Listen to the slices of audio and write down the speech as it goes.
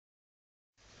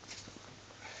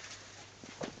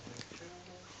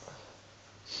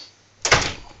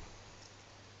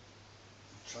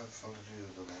Follow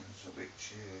the other ones a bit,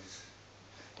 cheers.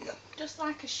 Yeah. Just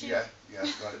like a shoe. Yeah,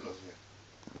 got it, love you.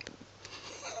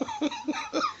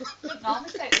 Don't normally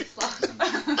take this long.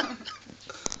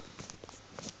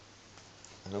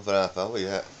 Another half hour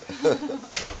yet. I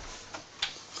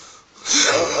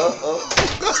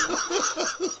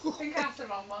think I asked the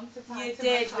wrong one to tie. You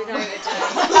did without a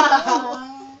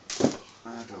doubt.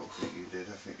 I don't think you did,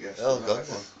 I think you asked Oh, the God. right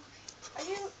one. Are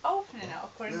you opening it or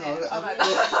putting No, it?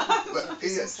 look,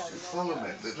 here, follow me,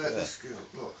 let this go,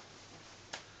 look.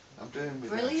 I'm doing my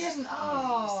Brilliant. best.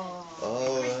 Oh.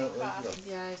 Oh,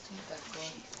 Yeah, it's not that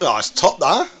good. Oh, it's top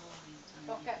that.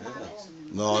 Don't get mad.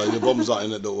 No, your bum's not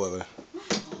in it, don't worry.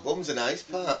 Bum's a nice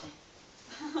part.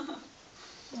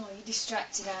 Oh, you're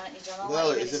distracted, aren't you, John?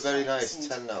 Well, it's a very nice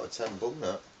 10 out of 10 bum,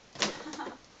 that.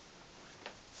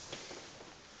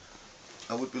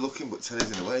 I would be looking, but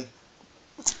Terry's in the way.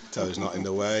 Terry's not in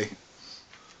the way.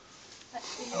 Let's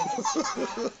see.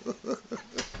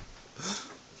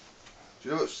 Do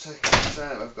you know what's taking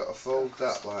time? I've got to fold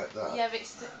that like that. Yeah, but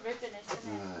it's the ribbon,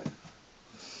 isn't it?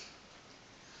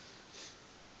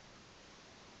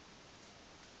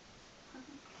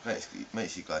 Right.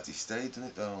 Makes you glad you stayed, doesn't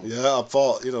it, Donald? Yeah, I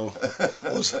thought, you know, I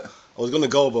was going to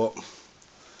go, but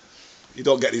you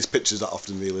don't get these pictures that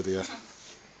often, really, do you?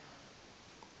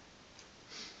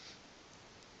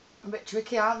 A bit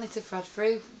tricky, aren't they, to thread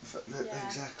through? Yeah.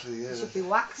 Exactly, yeah. They should be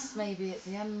waxed maybe at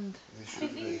the end. They I should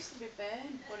think they be. used to be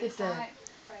burned, but Did it's they? like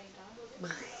frayed off.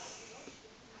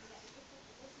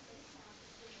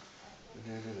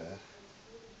 We're nearly there.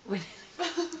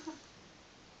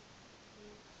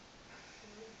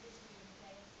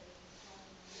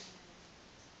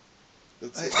 Hey,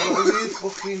 what are you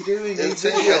fucking doing? It'll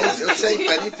take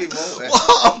anything, won't it?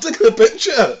 What? I'm taking a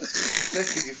picture.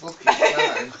 Taking your fucking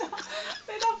time.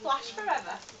 They don't flash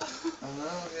forever. I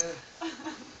know, yeah.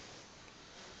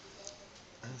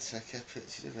 I'll take a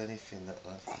picture of anything, that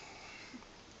lad.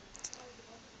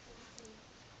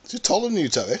 Is he taller than you,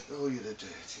 Terry? Oh, you're the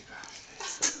dirty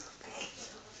bastard.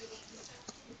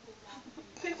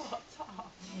 They walked off.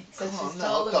 Says Come on, she's no,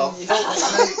 taller dog. than you. Mate,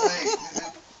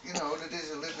 you know, there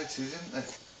is a liberty, isn't there?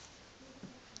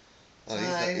 Oh,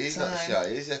 he's not Time. shy,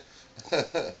 is he?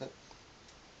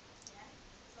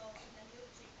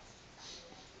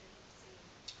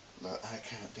 Look, I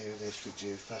can't do this with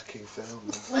you fucking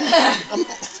filming. I'm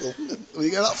not filming. Where do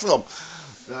you get that from?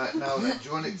 Right, now then, do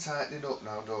you want it tightening up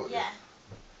now, don't you? Yeah.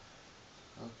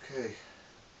 Okay.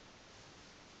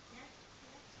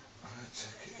 I'll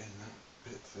take it in that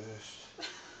bit first.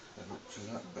 Then up to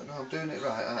that. But no, I'm doing it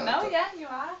right, aren't I? No, yeah, you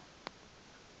are.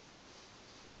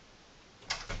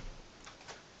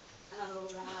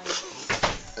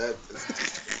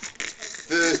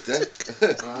 Thursday.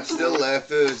 Still there,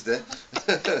 Thursday.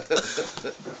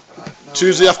 Now,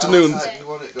 Tuesday how afternoon, tight do you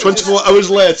want it, don't 24 hours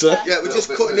later. Yeah, we're just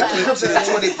cutting the clip to the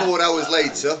 24 hours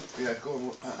later. you? Yeah, go on,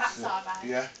 look. That's it. alright.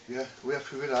 Yeah, we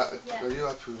happy with that? Yeah. Are you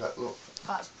happy with that? Look.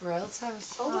 That's brilliant,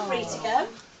 Terrace. Oh, we're free to go.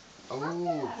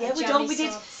 Oh. Yeah, we're done. We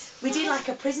did like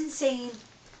a prison scene,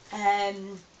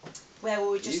 where we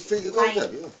were You just think you're lying, good,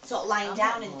 have you? sort of lying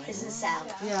down in the prison cell.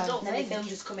 Yeah. And then the film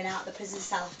just coming out of the prison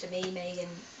cell after me and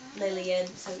Lillian,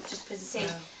 so it's just prison scene.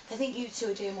 Yeah. I think you two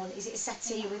are doing one. Is it a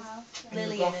settee with And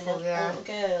Lillian a and brothel, a yeah. little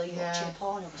girl? You're Yeah. watching a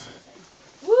porno or something.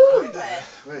 Woo! Wait there,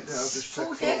 I'll just take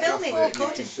Okay, it off film it, it and you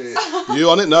record can it. see it. You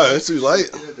on it now? It's too late.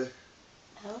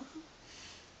 Oh.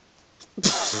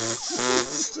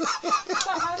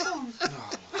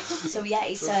 So yeah,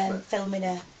 it's filming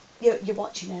a. You're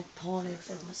watching a porno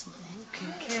film or something.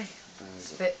 Okay.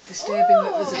 It's a bit disturbing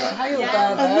that there's a child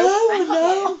Yeah. there, I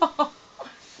know.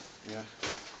 Yeah.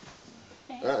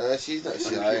 She's not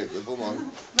shy, the bum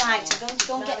on. Right, I'm going to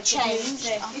go and get changed.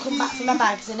 I'll come back for my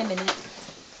bags in a minute.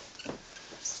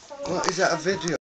 What, is that a video?